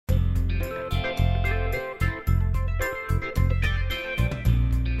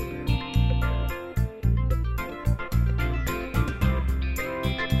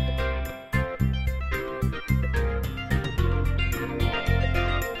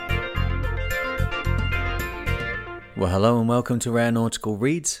Well, hello and welcome to Rare Nautical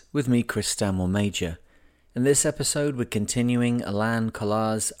Reads with me, Chris Stanmore Major. In this episode, we're continuing Alain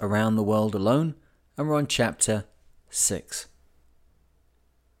Around the World Alone, and we're on Chapter 6.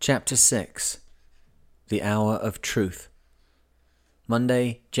 Chapter 6. The Hour of Truth.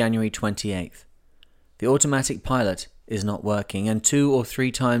 Monday, January 28th. The automatic pilot is not working, and 2 or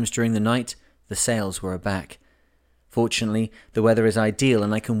 3 times during the night, the sails were aback. Fortunately, the weather is ideal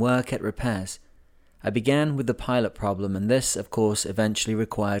and I can work at repairs. I began with the pilot problem, and this, of course, eventually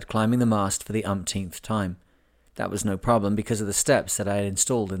required climbing the mast for the umpteenth time. That was no problem because of the steps that I had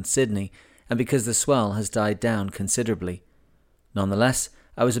installed in Sydney, and because the swell has died down considerably. Nonetheless,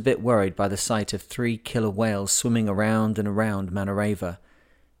 I was a bit worried by the sight of 3 killer whales swimming around and around Manoreva.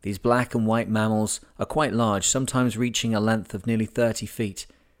 These black and white mammals are quite large, sometimes reaching a length of nearly 30 feet.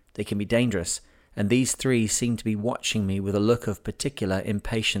 They can be dangerous, and these 3 seemed to be watching me with a look of particular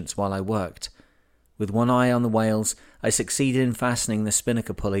impatience while I worked. With one eye on the whales, I succeeded in fastening the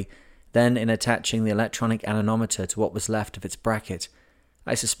spinnaker pulley, then in attaching the electronic anemometer to what was left of its bracket.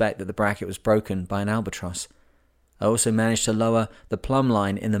 I suspect that the bracket was broken by an albatross. I also managed to lower the plumb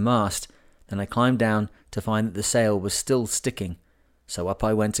line in the mast, then I climbed down to find that the sail was still sticking, so up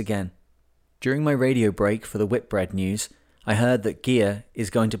I went again. During my radio break for the Whitbread news, I heard that Gear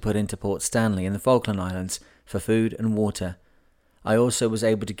is going to put into Port Stanley in the Falkland Islands for food and water. I also was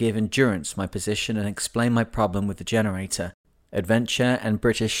able to give Endurance my position and explain my problem with the generator. Adventure and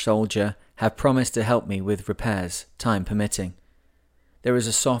British Soldier have promised to help me with repairs, time permitting. There is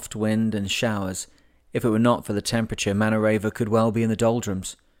a soft wind and showers. If it were not for the temperature, Manoreva could well be in the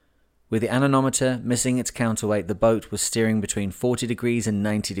doldrums. With the anemometer missing its counterweight, the boat was steering between 40 degrees and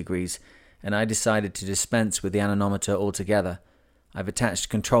 90 degrees, and I decided to dispense with the anemometer altogether. I've attached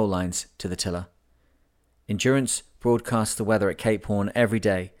control lines to the tiller. Endurance broadcasts the weather at Cape Horn every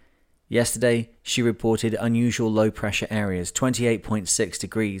day. Yesterday, she reported unusual low-pressure areas, 28.6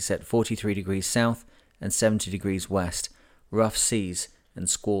 degrees at 43 degrees south and 70 degrees west, rough seas and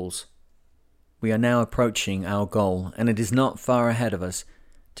squalls. We are now approaching our goal, and it is not far ahead of us.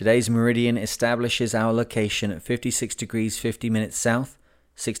 Today's meridian establishes our location at 56 degrees 50 minutes south,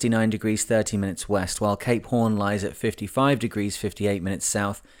 69 degrees 30 minutes west, while Cape Horn lies at 55 degrees 58 minutes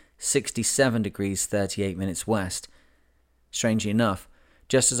south, 67 degrees 38 minutes west. Strangely enough,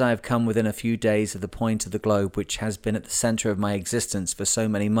 just as I have come within a few days of the point of the globe which has been at the centre of my existence for so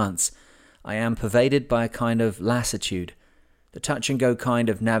many months, I am pervaded by a kind of lassitude. The touch-and-go kind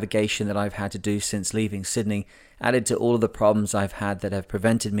of navigation that I've had to do since leaving Sydney, added to all of the problems I've had that have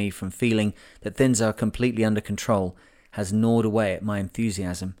prevented me from feeling that things are completely under control, has gnawed away at my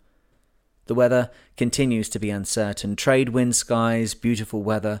enthusiasm. The weather continues to be uncertain. Trade wind skies, beautiful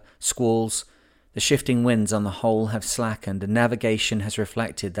weather, squalls. The shifting winds on the whole have slackened, and navigation has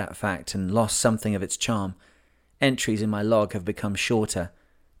reflected that fact and lost something of its charm. Entries in my log have become shorter.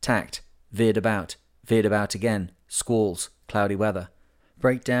 Tacked, veered about again, squalls, cloudy weather.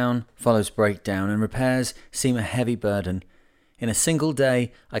 Breakdown follows breakdown, and repairs seem a heavy burden. In a single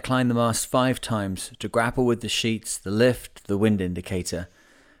day, I climbed the mast 5 times to grapple with the sheets, the lift, the wind indicator.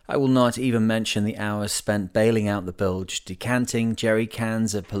 I will not even mention the hours spent bailing out the bilge, decanting jerry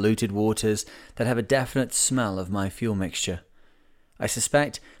cans of polluted waters that have a definite smell of my fuel mixture. I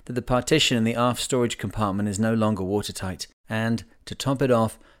suspect that the partition in the aft storage compartment is no longer watertight, and, to top it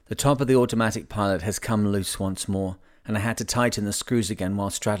off, the top of the automatic pilot has come loose once more, and I had to tighten the screws again while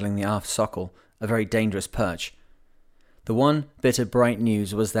straddling the aft sockle, a very dangerous perch. The one bit of bright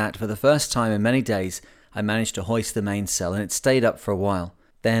news was that, for the first time in many days, I managed to hoist the mainsail, and it stayed up for a while.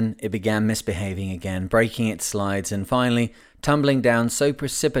 Then it began misbehaving again, breaking its slides, and finally tumbling down so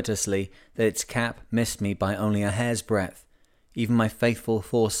precipitously that its cap missed me by only a hair's breadth. Even my faithful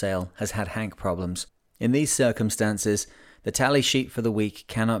foresail has had hank problems. In these circumstances, the tally sheet for the week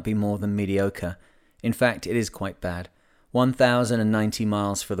cannot be more than mediocre. In fact, it is quite bad. 1,090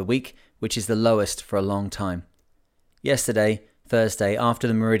 miles for the week, which is the lowest for a long time. Yesterday, Thursday, after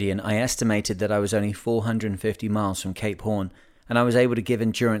the meridian, I estimated that I was only 450 miles from Cape Horn, and I was able to give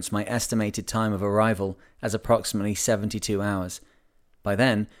Endurance my estimated time of arrival as approximately 72 hours. By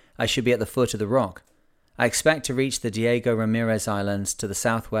then, I should be at the foot of the rock. I expect to reach the Diego Ramirez Islands to the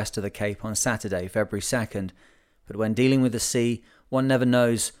southwest of the Cape on Saturday, February 2nd, but when dealing with the sea, one never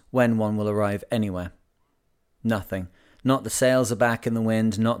knows when one will arrive anywhere. Nothing. Not the sails are back in the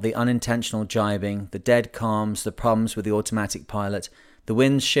wind, not the unintentional jibing, the dead calms, the problems with the automatic pilot, the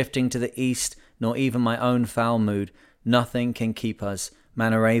winds shifting to the east, nor even my own foul mood. Nothing can keep us,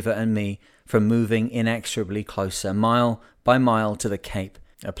 Manoreva and me, from moving inexorably closer, mile by mile, to the Cape,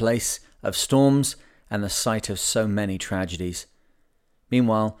 a place of storms and the site of so many tragedies.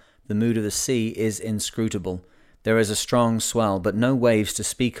 Meanwhile, the mood of the sea is inscrutable. There is a strong swell, but no waves to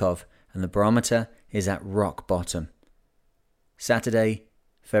speak of, and the barometer is at rock bottom. Saturday,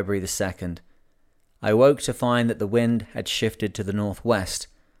 February the 2nd. I woke to find that the wind had shifted to the northwest.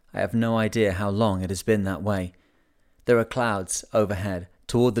 I have no idea how long it has been that way. There are clouds overhead.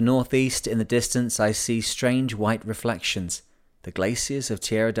 Toward the northeast, in the distance, I see strange white reflections. The glaciers of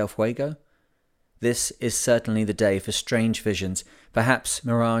Tierra del Fuego? This is certainly the day for strange visions, perhaps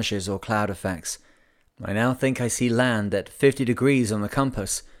mirages or cloud effects. I now think I see land at 50 degrees on the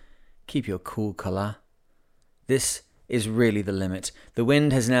compass. Keep your cool, Kala. This is really the limit. The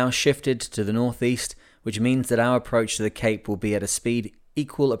wind has now shifted to the northeast, which means that our approach to the Cape will be at a speed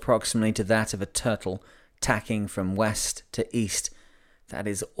equal approximately to that of a turtle, tacking from west to east. That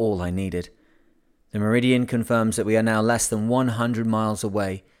is all I needed. The meridian confirms that we are now less than 100 miles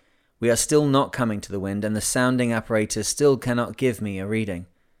away. We are still not coming to the wind, and the sounding apparatus still cannot give me a reading.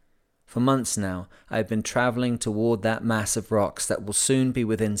 For months now, I have been travelling toward that mass of rocks that will soon be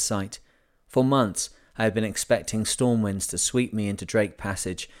within sight. For months, I have been expecting storm winds to sweep me into Drake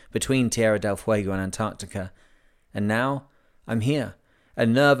Passage, between Tierra del Fuego and Antarctica. And now, I'm here,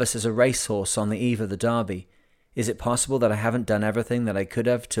 and nervous as a racehorse on the eve of the Derby. Is it possible that I haven't done everything that I could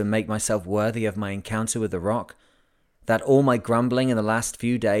have to make myself worthy of my encounter with the rock? That all my grumbling in the last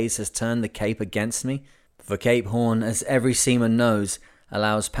few days has turned the Cape against me? For Cape Horn, as every seaman knows,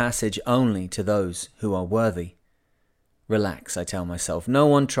 allows passage only to those who are worthy. Relax, I tell myself. No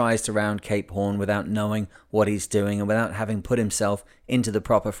one tries to round Cape Horn without knowing what he's doing and without having put himself into the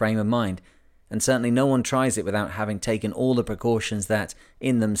proper frame of mind. And certainly no one tries it without having taken all the precautions that,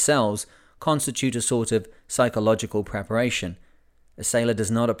 in themselves, constitute a sort of psychological preparation. A sailor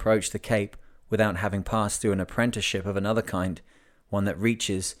does not approach the Cape without having passed through an apprenticeship of another kind, one that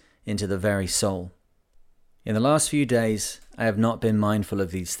reaches into the very soul. In the last few days, I have not been mindful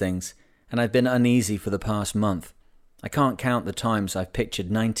of these things, and I've been uneasy for the past month. I can't count the times I've pictured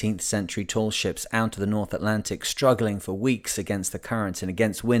 19th century tall ships out to the North Atlantic struggling for weeks against the currents and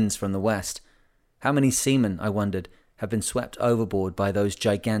against winds from the west. How many seamen, I wondered, have been swept overboard by those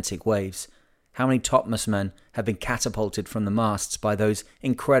gigantic waves? How many topmast men have been catapulted from the masts by those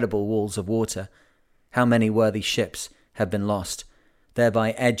incredible walls of water? How many worthy ships have been lost,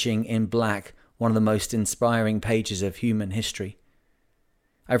 thereby edging in black one of the most inspiring pages of human history?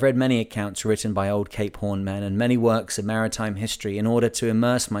 I've read many accounts written by old Cape Horn men and many works of maritime history in order to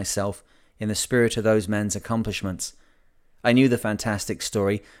immerse myself in the spirit of those men's accomplishments. I knew the fantastic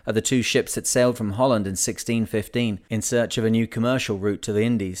story of the two ships that sailed from Holland in 1615 in search of a new commercial route to the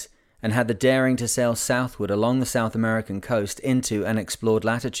Indies, and had the daring to sail southward along the South American coast into unexplored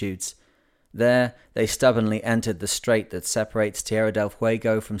latitudes. There they stubbornly entered the strait that separates Tierra del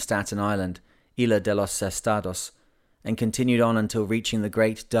Fuego from Staten Island, Isla de los Estados, and continued on until reaching the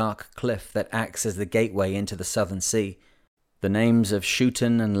great dark cliff that acts as the gateway into the Southern Sea. The names of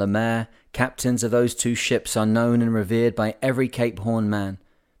Schouten and Lemaire, captains of those two ships, are known and revered by every Cape Horn man.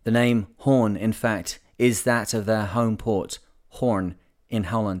 The name Horn, in fact, is that of their home port, Hoorn, in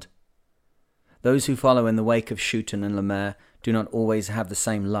Holland. Those who follow in the wake of Schouten and Lemaire do not always have the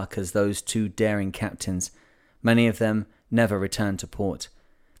same luck as those two daring captains. Many of them never return to port.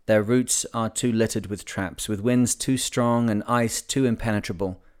 Their routes are too littered with traps, with winds too strong and ice too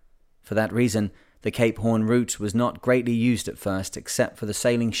impenetrable. For that reason, the Cape Horn route was not greatly used at first, except for the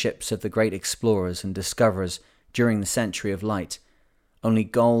sailing ships of the great explorers and discoverers during the Century of Light. Only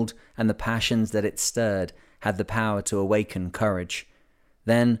gold and the passions that it stirred had the power to awaken courage.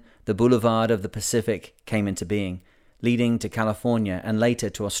 Then the Boulevard of the Pacific came into being, leading to California and later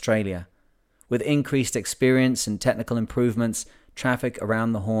to Australia. With increased experience and technical improvements, traffic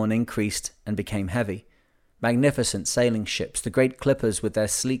around the Horn increased and became heavy. Magnificent sailing ships, the great clippers with their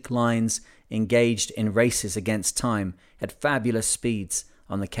sleek lines, engaged in races against time at fabulous speeds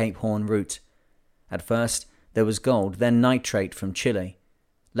on the Cape Horn route. At first there was gold, then nitrate from Chile.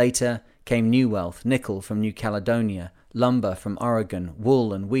 Later came new wealth, nickel from New Caledonia, lumber from Oregon,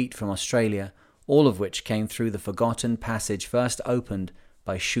 wool and wheat from Australia, all of which came through the forgotten passage first opened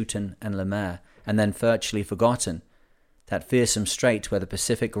by Schouten and Lemaire, and then virtually forgotten. That fearsome strait where the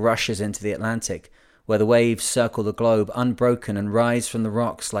Pacific rushes into the Atlantic, where the waves circle the globe unbroken and rise from the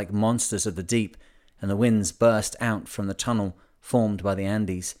rocks like monsters of the deep, and the winds burst out from the tunnel formed by the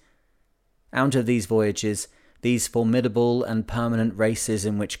Andes. Out of these voyages, these formidable and permanent races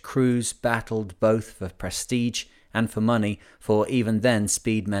in which crews battled both for prestige and for money, for even then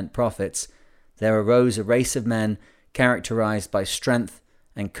speed meant profits, there arose a race of men characterized by strength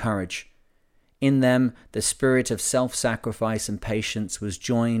and courage. In them, the spirit of self-sacrifice and patience was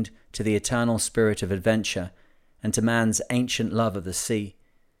joined to the eternal spirit of adventure and to man's ancient love of the sea.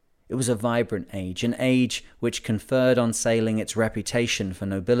 It was a vibrant age, an age which conferred on sailing its reputation for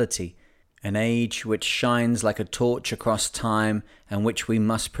nobility, an age which shines like a torch across time and which we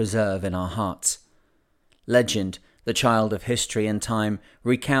must preserve in our hearts. Legend, the child of history and time,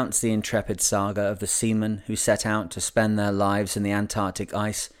 recounts the intrepid saga of the seamen who set out to spend their lives in the Antarctic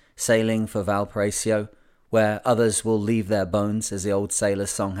ice, sailing for Valparaiso, where others will leave their bones, as the old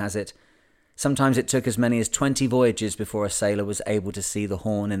sailor's song has it. Sometimes it took as many as 20 voyages before a sailor was able to see the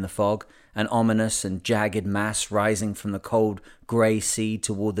Horn in the fog, an ominous and jagged mass rising from the cold, grey sea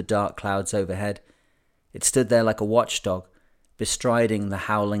toward the dark clouds overhead. It stood there like a watchdog, bestriding the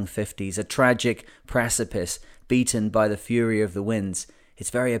howling 50s, a tragic precipice beaten by the fury of the winds,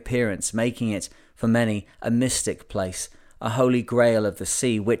 its very appearance making it, for many, a mystic place, a holy grail of the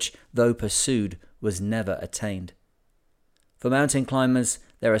sea which, though pursued, was never attained. For mountain climbers,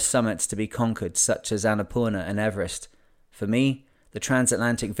 there are summits to be conquered, such as Annapurna and Everest. For me, the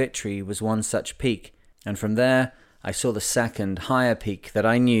transatlantic Victory was one such peak, and from there I saw the second, higher peak that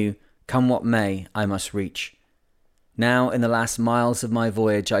I knew, come what may, I must reach. Now, in the last miles of my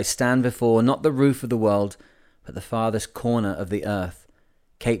voyage, I stand before not the roof of the world, but the farthest corner of the earth,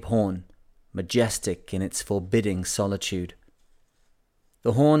 Cape Horn, majestic in its forbidding solitude.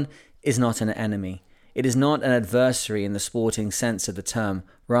 The Horn is not an enemy. It is not an adversary in the sporting sense of the term.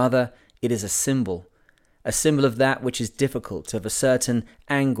 Rather, it is a symbol of that which is difficult, of a certain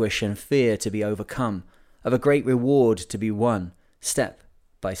anguish and fear to be overcome, of a great reward to be won, step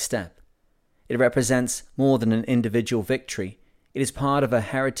by step. It represents more than an individual victory. It is part of a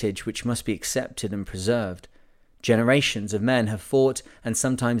heritage which must be accepted and preserved. Generations of men have fought and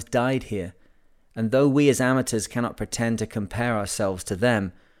sometimes died here, and though we as amateurs cannot pretend to compare ourselves to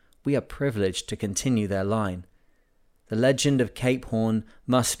them, we are privileged to continue their line. The legend of Cape Horn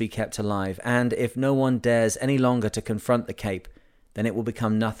must be kept alive, and if no one dares any longer to confront the Cape, then it will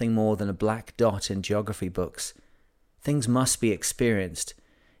become nothing more than a black dot in geography books. Things must be experienced,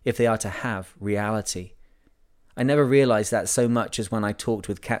 if they are to have reality. I never realized that so much as when I talked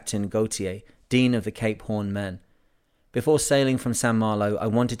with Captain Gautier, Dean of the Cape Horn men. Before sailing from St. Malo, I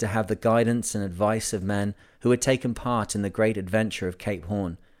wanted to have the guidance and advice of men who had taken part in the great adventure of Cape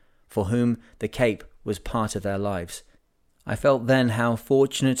Horn, for whom the Cape was part of their lives. I felt then how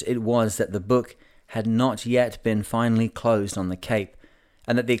fortunate it was that the book had not yet been finally closed on the Cape,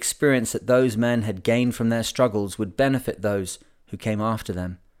 and that the experience that those men had gained from their struggles would benefit those who came after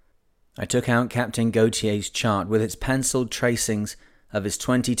them. I took out Captain Gautier's chart with its penciled tracings of his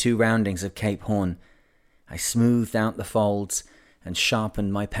 22 roundings of Cape Horn. I smoothed out the folds and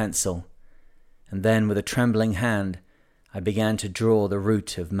sharpened my pencil, and then with a trembling hand I began to draw the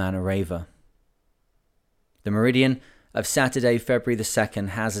route of Manareva. The meridian of Saturday, February the 2nd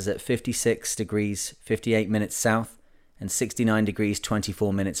has us at 56 degrees 58 minutes south and 69 degrees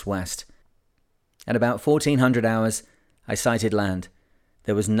 24 minutes west. At about 1400 hours, I sighted land.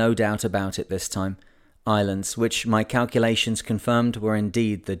 There was no doubt about it this time. Islands, which my calculations confirmed were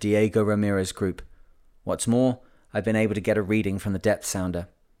indeed the Diego Ramirez group. What's more, I've been able to get a reading from the depth sounder.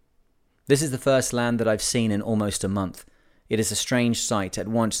 This is the first land that I've seen in almost a month. It is a strange sight, at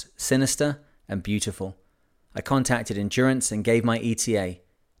once sinister and beautiful. I contacted Endurance and gave my ETA,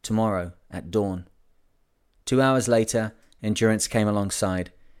 tomorrow at dawn. 2 hours later, Endurance came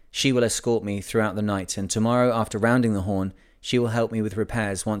alongside. She will escort me throughout the night, and tomorrow, after rounding the Horn, she will help me with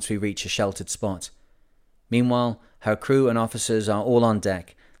repairs once we reach a sheltered spot. Meanwhile, her crew and officers are all on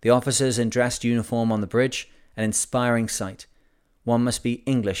deck. The officers in dressed uniform on the bridge, an inspiring sight. One must be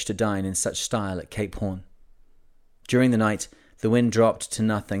English to dine in such style at Cape Horn. During the night, the wind dropped to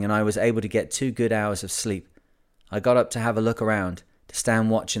nothing, and I was able to get 2 good hours of sleep. I got up to have a look around, to stand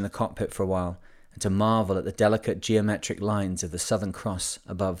watch in the cockpit for a while, and to marvel at the delicate geometric lines of the Southern Cross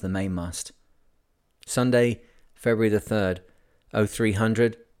above the mainmast. Sunday, February the 3rd,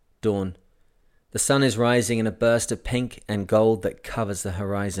 0300, dawn. The sun is rising in a burst of pink and gold that covers the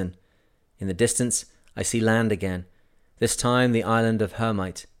horizon. In the distance, I see land again, this time the island of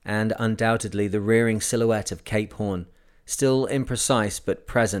Hermite, and undoubtedly the rearing silhouette of Cape Horn, still imprecise but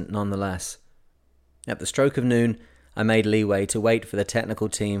present nonetheless. At the stroke of noon, I made leeway to wait for the technical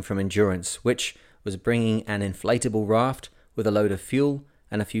team from Endurance, which was bringing an inflatable raft with a load of fuel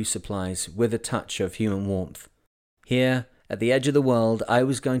and a few supplies, with a touch of human warmth. Here, at the edge of the world, I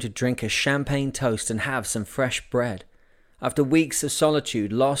was going to drink a champagne toast and have some fresh bread. After weeks of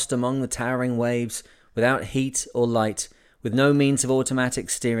solitude, lost among the towering waves, without heat or light, with no means of automatic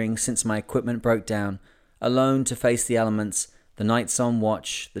steering since my equipment broke down, alone to face the elements, the nights on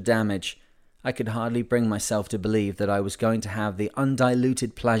watch, the damage, I could hardly bring myself to believe that I was going to have the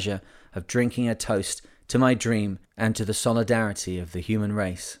undiluted pleasure of drinking a toast to my dream and to the solidarity of the human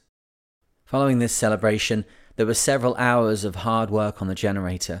race. Following this celebration, there were several hours of hard work on the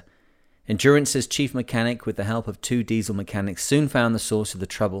generator. Endurance's chief mechanic, with the help of 2 diesel mechanics, soon found the source of the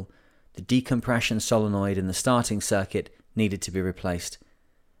trouble. The decompression solenoid in the starting circuit needed to be replaced.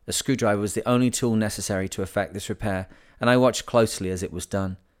 A screwdriver was the only tool necessary to effect this repair, and I watched closely as it was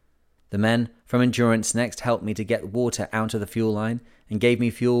done. The men from Endurance next helped me to get water out of the fuel line and gave me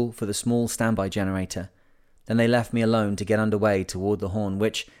fuel for the small standby generator. Then they left me alone to get underway toward the Horn,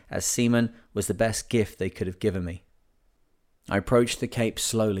 which, as seaman, was the best gift they could have given me. I approached the Cape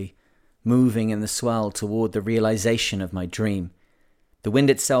slowly, moving in the swell toward the realization of my dream. The wind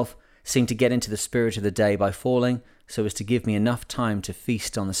itself seemed to get into the spirit of the day by falling so as to give me enough time to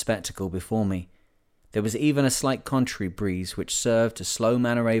feast on the spectacle before me. There was even a slight contrary breeze which served to slow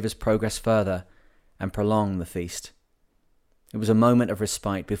Manareva's progress further and prolong the feast. It was a moment of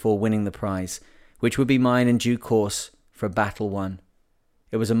respite before winning the prize, which would be mine in due course for a battle won.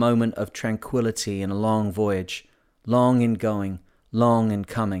 It was a moment of tranquility in a long voyage, long in going, long in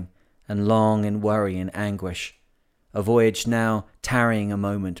coming, and long in worry and anguish. A voyage now tarrying a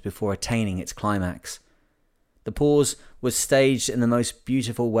moment before attaining its climax. The pause was staged in the most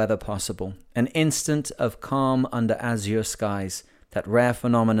beautiful weather possible, an instant of calm under azure skies, that rare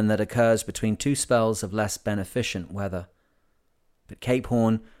phenomenon that occurs between 2 spells of less beneficent weather. But Cape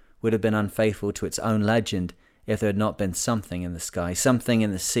Horn would have been unfaithful to its own legend if there had not been something in the sky, something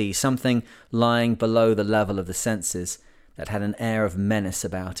in the sea, something lying below the level of the senses that had an air of menace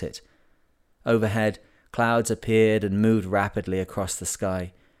about it. Overhead, clouds appeared and moved rapidly across the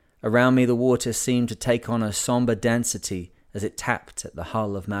sky. Around me the water seemed to take on a somber density as it tapped at the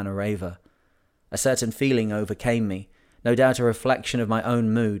hull of Manareva. A certain feeling overcame me, no doubt a reflection of my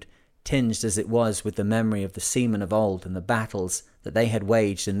own mood, tinged as it was with the memory of the seamen of old and the battles that they had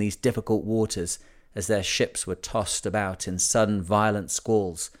waged in these difficult waters as their ships were tossed about in sudden violent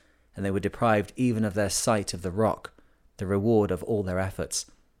squalls, and they were deprived even of their sight of the rock, the reward of all their efforts.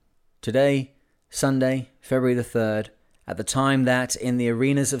 Today, Sunday, February the 3rd, at the time that in the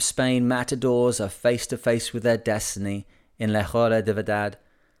arenas of Spain matadors are face to face with their destiny in La Jora de Verdad,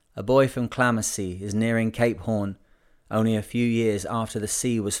 a boy from Clamecy is nearing Cape Horn, only a few years after the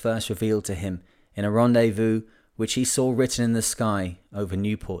sea was first revealed to him in a rendezvous which he saw written in the sky over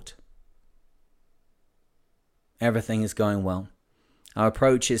Newport. Everything is going well. Our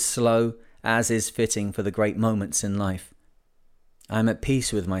approach is slow, as is fitting for the great moments in life. I am at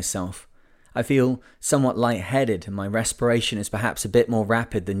peace with myself. I feel somewhat light-headed, and my respiration is perhaps a bit more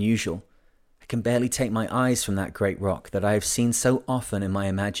rapid than usual. I can barely take my eyes from that great rock that I have seen so often in my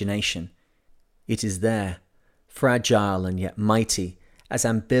imagination. It is there, fragile and yet mighty, as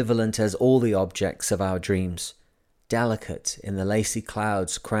ambivalent as all the objects of our dreams, delicate in the lacy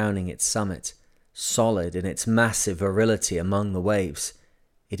clouds crowning its summit, solid in its massive virility among the waves.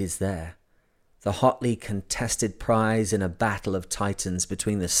 It is there, the hotly contested prize in a battle of titans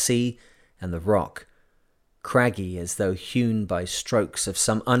between the sea and the rock, craggy as though hewn by strokes of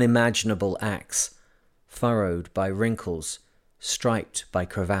some unimaginable axe, furrowed by wrinkles, striped by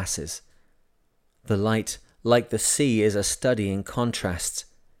crevasses. The light, like the sea, is a study in contrasts.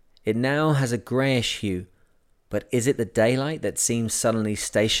 It now has a greyish hue, but is it the daylight that seems suddenly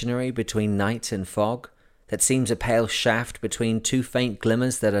stationary between night and fog, that seems a pale shaft between 2 faint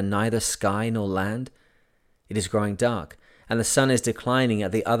glimmers that are neither sky nor land? It is growing dark, and the sun is declining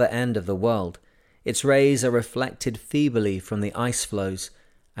at the other end of the world. Its rays are reflected feebly from the ice floes,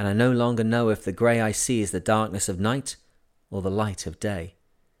 and I no longer know if the grey I see is the darkness of night or the light of day.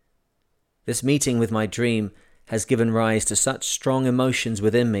 This meeting with my dream has given rise to such strong emotions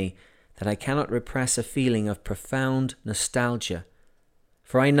within me that I cannot repress a feeling of profound nostalgia,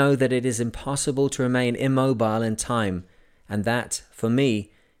 for I know that it is impossible to remain immobile in time, and that, for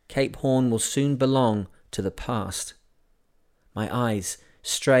me, Cape Horn will soon belong to the past. My eyes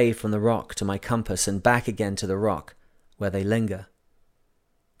stray from the rock to my compass and back again to the rock, where they linger.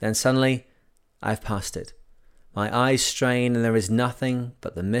 Then suddenly, I've passed it. My eyes strain and there is nothing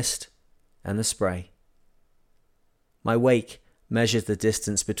but the mist and the spray. My wake measures the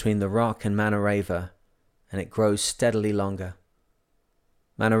distance between the rock and Manareva, and it grows steadily longer.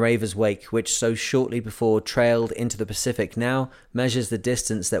 Manareva's wake, which so shortly before trailed into the Pacific, now measures the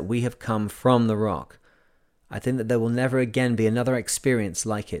distance that we have come from the rock. I think that there will never again be another experience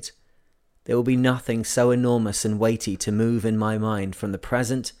like it. There will be nothing so enormous and weighty to move in my mind from the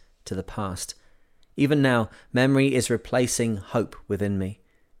present to the past. Even now, memory is replacing hope within me.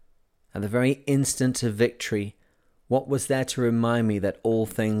 At the very instant of victory, what was there to remind me that all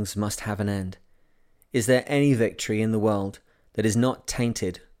things must have an end? Is there any victory in the world that is not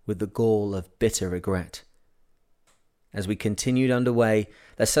tainted with the gall of bitter regret? As we continued underway,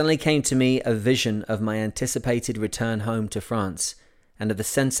 there suddenly came to me a vision of my anticipated return home to France, and of the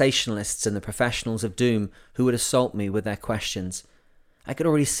sensationalists and the professionals of doom who would assault me with their questions. I could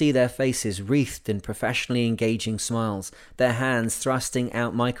already see their faces wreathed in professionally engaging smiles, their hands thrusting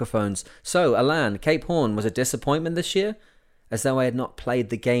out microphones. So, Alain, Cape Horn was a disappointment this year? As though I had not played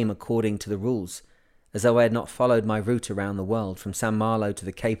the game according to the rules. As though I had not followed my route around the world, from St. Malo to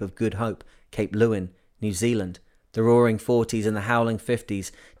the Cape of Good Hope, Cape Lewin, New Zealand, the roaring 40s and the howling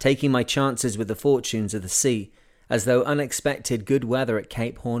 50s, taking my chances with the fortunes of the sea, as though unexpected good weather at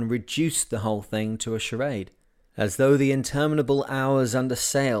Cape Horn reduced the whole thing to a charade. As though the interminable hours under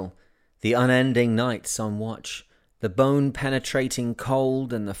sail, the unending nights on watch, the bone-penetrating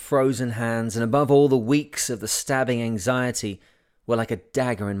cold and the frozen hands, and above all the weeks of the stabbing anxiety, were like a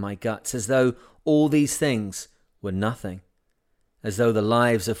dagger in my guts, as though all these things were nothing. As though the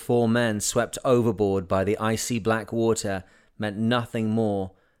lives of 4 men swept overboard by the icy black water meant nothing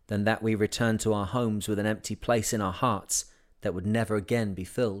more than that we returned to our homes with an empty place in our hearts that would never again be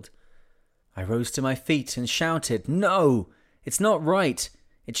filled. I rose to my feet and shouted, "No! It's not right!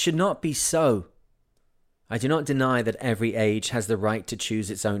 It should not be so!" I do not deny that every age has the right to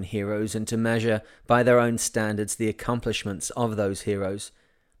choose its own heroes and to measure by their own standards the accomplishments of those heroes.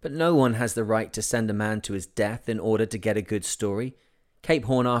 But no one has the right to send a man to his death in order to get a good story. Cape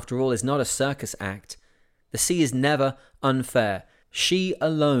Horn, after all, is not a circus act. The sea is never unfair. She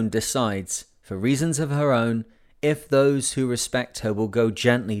alone decides, for reasons of her own, if those who respect her will go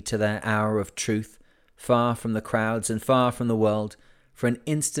gently to their hour of truth, far from the crowds and far from the world, for an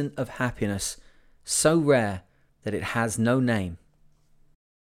instant of happiness so rare that it has no name.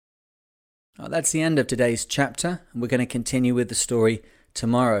 Well, that's the end of today's chapter, and we're going to continue with the story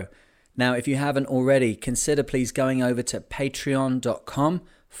tomorrow. Now, if you haven't already, consider please going over to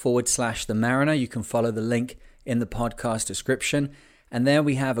patreon.com/The Mariner. You can follow the link in the podcast description. And there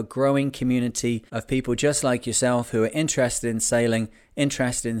we have a growing community of people just like yourself who are interested in sailing,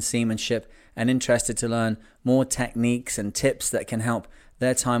 interested in seamanship, and interested to learn more techniques and tips that can help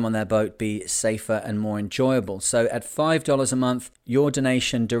their time on their boat be safer and more enjoyable. So at $5 a month, your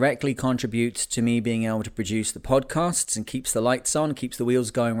donation directly contributes to me being able to produce the podcasts and keeps the lights on, keeps the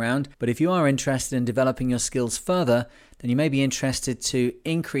wheels going round. But if you are interested in developing your skills further, then you may be interested to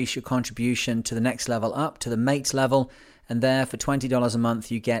increase your contribution to the next level up, to the mate level. And there, for $20 a month,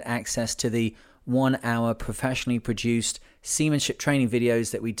 you get access to the 1-hour professionally produced seamanship training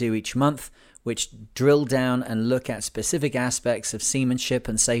videos that we do each month, which drill down and look at specific aspects of seamanship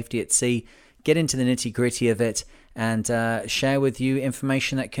and safety at sea, get into the nitty-gritty of it, and share with you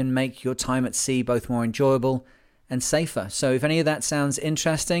information that can make your time at sea both more enjoyable and safer. So if any of that sounds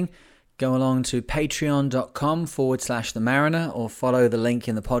interesting, go along to patreon.com/The Mariner or follow the link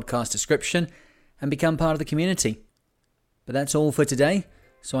in the podcast description and become part of the community. But that's all for today.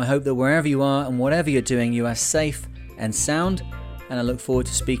 So I hope that wherever you are and whatever you're doing, you are safe and sound. And I look forward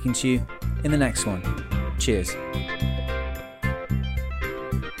to speaking to you in the next one. Cheers.